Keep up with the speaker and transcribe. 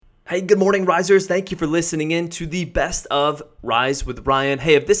Hey, good morning, Risers. Thank you for listening in to the best of Rise with Ryan.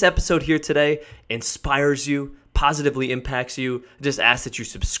 Hey, if this episode here today inspires you, positively impacts you, I just ask that you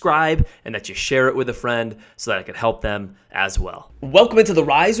subscribe and that you share it with a friend so that I can help them as well. Welcome into the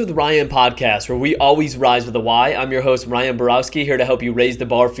Rise with Ryan podcast, where we always rise with a Y. I'm your host, Ryan Borowski, here to help you raise the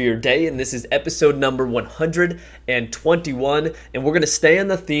bar for your day. And this is episode number 121. And we're going to stay on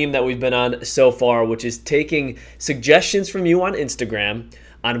the theme that we've been on so far, which is taking suggestions from you on Instagram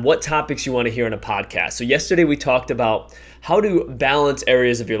on what topics you want to hear in a podcast. So yesterday we talked about how to balance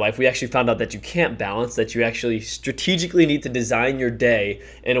areas of your life. We actually found out that you can't balance, that you actually strategically need to design your day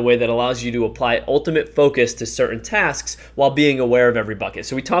in a way that allows you to apply ultimate focus to certain tasks while being aware of every bucket.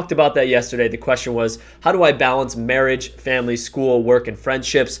 So we talked about that yesterday. The question was, how do I balance marriage, family, school, work, and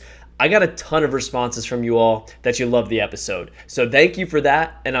friendships? I got a ton of responses from you all that you loved the episode. So thank you for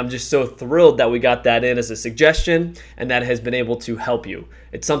that. And I'm just so thrilled that we got that in as a suggestion and that has been able to help you.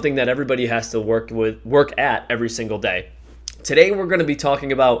 It's something that everybody has to work at every single day. Today, we're going to be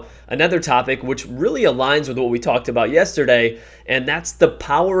talking about another topic which really aligns with what we talked about yesterday, and that's the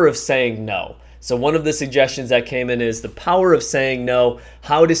power of saying no. So one of the suggestions that came in is the power of saying no,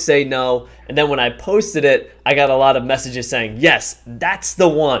 how to say no. And then when I posted it, I got a lot of messages saying, yes, that's the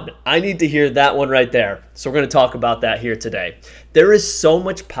one. I need to hear that one right there. So we're going to talk about that here today. There is so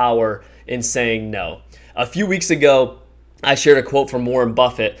much power in saying no. A few weeks ago, I shared a quote from Warren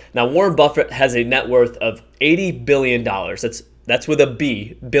Buffett. Now, Warren Buffett has a net worth of $80 billion. That's with a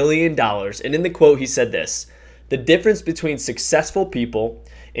B, billion dollars. And in the quote, he said this: the difference between successful people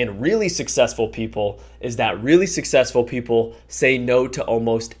and really successful people is that really successful people say no to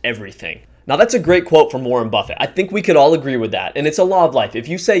almost everything. Now, that's a great quote from Warren Buffett. I think we could all agree with that. And it's a law of life. If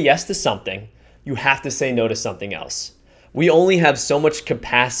you say yes to something, you have to say no to something else. We only have so much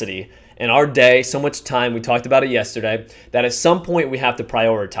capacity in our day, so much time, we talked about it yesterday, that at some point we have to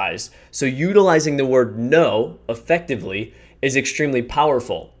prioritize. So utilizing the word no effectively is extremely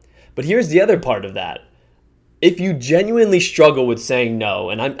powerful. But here's the other part of that. If you genuinely struggle with saying no,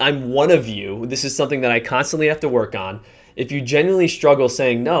 and I'm one of you, this is something that I constantly have to work on. If you genuinely struggle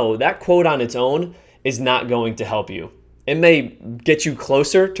saying no, that quote on its own is not going to help you. It may get you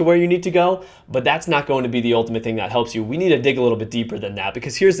closer to where you need to go, but that's not going to be the ultimate thing that helps you. We need to dig a little bit deeper than that,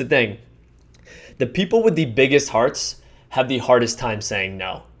 because here's the thing. The people with the biggest hearts have the hardest time saying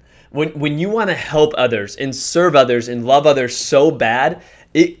no. When you want to help others and serve others and love others so bad,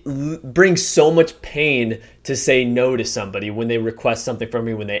 it brings so much pain to say no to somebody when they request something from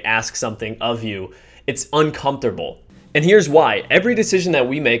you, when they ask something of you. It's uncomfortable. And here's why. Every decision that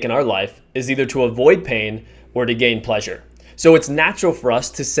we make in our life is either to avoid pain or to gain pleasure. So it's natural for us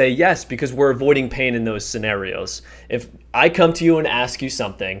to say yes because we're avoiding pain in those scenarios. If I come to you and ask you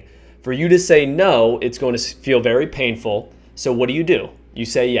something, for you to say no, it's going to feel very painful. So what do? You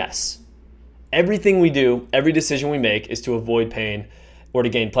say yes. Everything we do, every decision we make is to avoid pain or to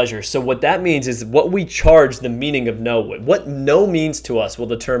gain pleasure. So what that means is what we charge the meaning of no with. What no means to us will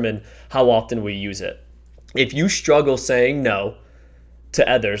determine how often we use it. If you struggle saying no to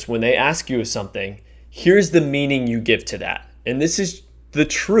others when they ask you something, here's the meaning you give to that. And this is the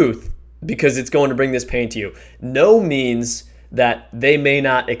truth because it's going to bring this pain to you. No means that they may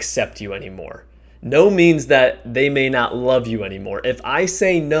not accept you anymore. No means that they may not love you anymore. If I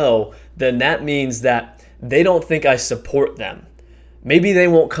say no, then that means that they don't think I support them. Maybe they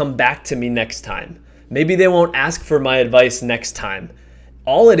won't come back to me next time. Maybe they won't ask for my advice next time.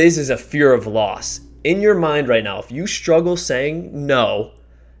 All it is a fear of loss. In your mind right now, if you struggle saying no,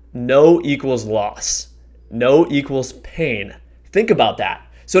 no equals loss. No equals pain. Think about that.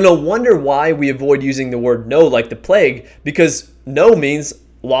 So no wonder why we avoid using the word no like the plague, because no means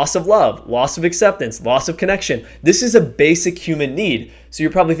loss of love, loss of acceptance, loss of connection. This is a basic human need. So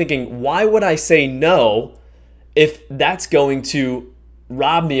you're probably thinking, why would I say no if that's going to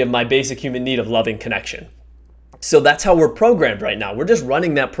rob me of my basic human need of loving connection? So that's how we're programmed right now. We're just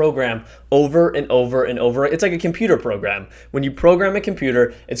running that program over and over and over. It's like a computer program. When you program a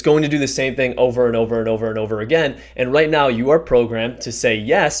computer, it's going to do the same thing over and over and over and over again. And right now you are programmed to say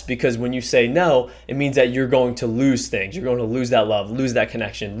yes, because when you say no, it means that you're going to lose things. You're going to lose that love, lose that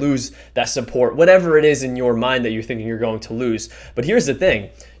connection, lose that support, whatever it is in your mind that you're thinking you're going to lose. But here's the thing.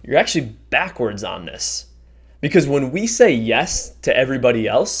 You're actually backwards on this. Because when we say yes to everybody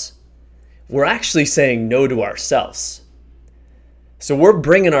else, we're actually saying no to ourselves. So we're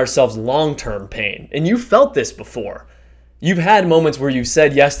bringing ourselves long-term pain. And you felt this before. You've had moments where you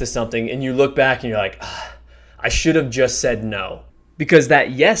said yes to something and you look back and you're like, I should have just said no. Because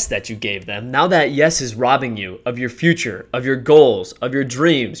that yes that you gave them, now that yes is robbing you of your future, of your goals, of your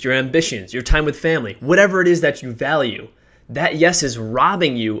dreams, your ambitions, your time with family, whatever it is that you value. that yes is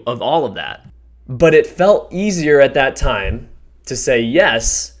robbing you of all of that. But it felt easier at that time to say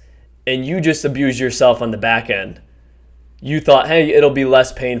yes, and you just abused yourself on the back end. You thought, hey, it'll be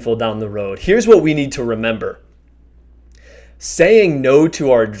less painful down the road. Here's what we need to remember. Saying no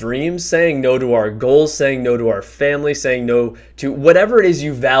to our dreams, saying no to our goals, saying no to our family, saying no to whatever it is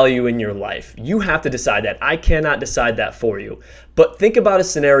you value in your life. You have to decide that. I cannot decide that for you. But think about a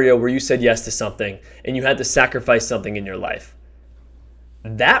scenario where you said yes to something and you had to sacrifice something in your life.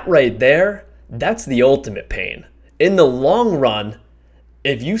 That right there, that's the ultimate pain. In the long run,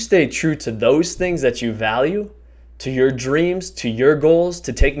 if you stay true to those things that you value, to your dreams, to your goals,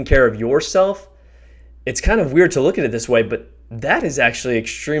 to taking care of yourself, it's kind of weird to look at it this way, but that is actually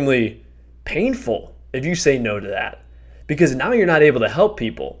extremely painful if you say no to that, because now you're not able to help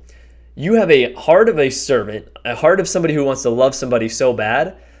people. You have a heart of a servant, a heart of somebody who wants to love somebody so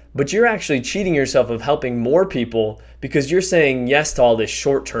bad, but you're actually cheating yourself of helping more people because you're saying yes to all this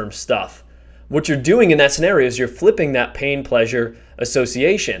short-term stuff. What you're doing in that scenario is you're flipping that pain-pleasure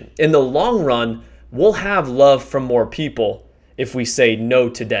association. In the long run, we'll have love from more people if we say no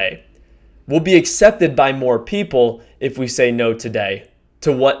today. We'll be accepted by more people if we say no today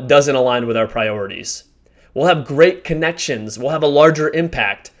to what doesn't align with our priorities. We'll have great connections. We'll have a larger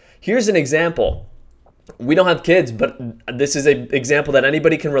impact. Here's an example. We don't have kids, but this is an example that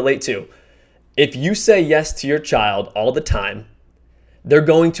anybody can relate to. If you say yes to your child all the time, they're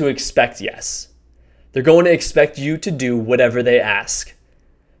going to expect yes. They're going to expect you to do whatever they ask.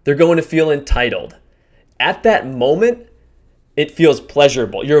 They're going to feel entitled. At that moment, it feels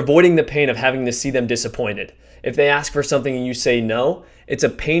pleasurable. You're avoiding the pain of having to see them disappointed. If they ask for something and you say no, it's a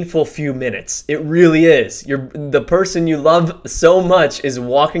painful few minutes. It really is. The person you love so much is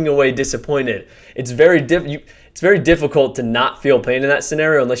walking away disappointed. It's very difficult to not feel pain in that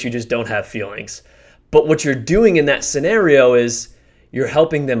scenario unless you just don't have feelings. But what you're doing in that scenario is you're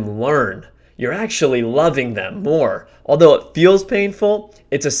helping them learn. You're actually loving them more. Although it feels painful,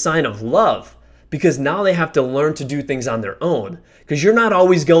 it's a sign of love. Because now they have to learn to do things on their own. Because you're not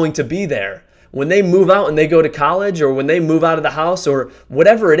always going to be there. When they move out and they go to college, or when they move out of the house, or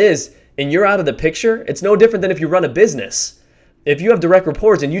whatever it is, and you're out of the picture, it's no different than if you run a business. If you have direct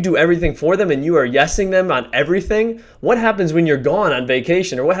reports and you do everything for them and you are yesing them on everything, what happens when you're gone on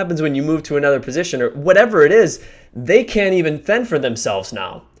vacation? Or what happens when you move to another position? Or whatever it is, they can't even fend for themselves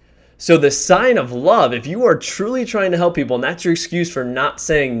now. So the sign of love, if you are truly trying to help people and that's your excuse for not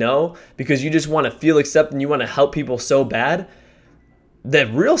saying no because you just want to feel accepted and you want to help people so bad, the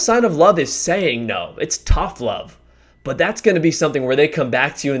real sign of love is saying no. It's tough love. But that's going to be something where they come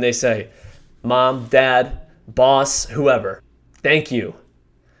back to you and they say, Mom, Dad, boss, whoever, thank you.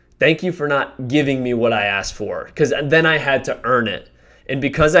 Thank you for not giving me what I asked for, because then I had to earn it. And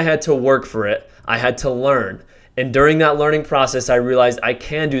because I had to work for it, I had to learn. And during that learning process, I realized I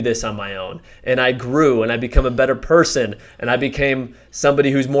can do this on my own. And I grew and I became a better person. And I became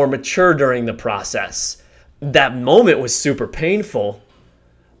somebody who's more mature during the process. That moment was super painful,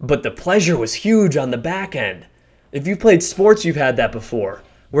 but the pleasure was huge on the back end. If you've played sports, you've had that before,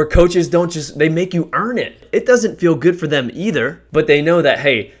 where coaches they make you earn it. It doesn't feel good for them either, but they know that,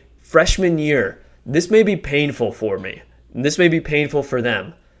 hey, freshman year, this may be painful for me. And this may be painful for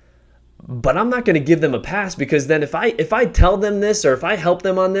them. But I'm not going to give them a pass, because then if I tell them this or if I help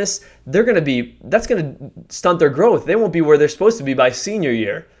them on this, that's going to stunt their growth. They won't be where they're supposed to be by senior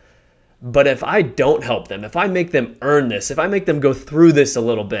year. But if I don't help them, if I make them earn this, if I make them go through this a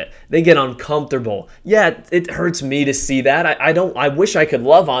little bit, they get uncomfortable. Yeah, it hurts me to see that. I wish I could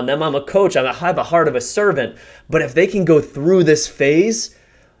love on them. I'm a coach. I have a heart of a servant. But if they can go through this phase,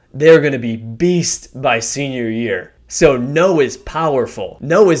 they're going to be beast by senior year. So no is powerful.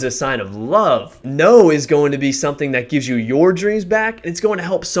 No is a sign of love. No is going to be something that gives you your dreams back, and it's going to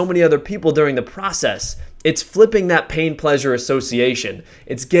help so many other people during the process. It's flipping that pain-pleasure association.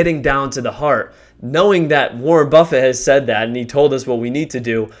 It's getting down to the heart. Knowing that Warren Buffett has said that and he told us what we need to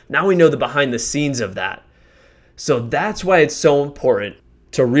do, now we know the behind the scenes of that. So that's why it's so important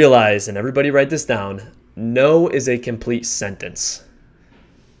to realize, and everybody write this down, no is a complete sentence.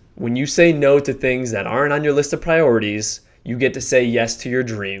 When you say no to things that aren't on your list of priorities, you get to say yes to your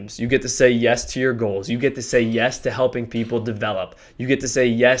dreams. You get to say yes to your goals. You get to say yes to helping people develop. You get to say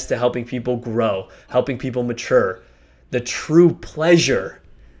yes to helping people grow, helping people mature. The true pleasure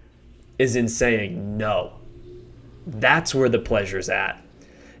is in saying no. That's where the pleasure's at.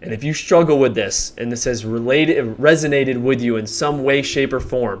 And if you struggle with this and this has resonated with you in some way, shape, or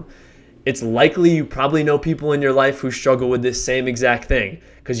form, it's likely you probably know people in your life who struggle with this same exact thing,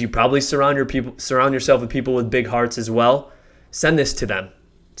 because you probably surround yourself with people with big hearts as well. Send this to them.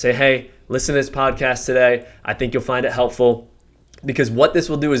 Say, hey, listen to this podcast today. I think you'll find it helpful. Because what this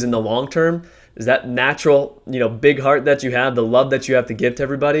will do is in the long term, is that natural, big heart that you have, the love that you have to give to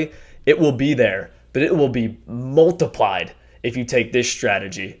everybody, it will be there, but it will be multiplied if you take this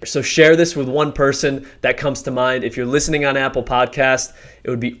strategy. So share this with one person that comes to mind. If you're listening on Apple Podcast, it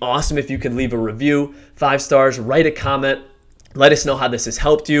would be awesome if you could leave a review, 5 stars, write a comment. Let us know how this has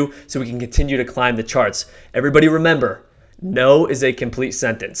helped you so we can continue to climb the charts. Everybody remember, no is a complete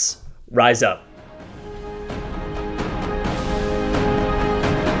sentence. Rise up.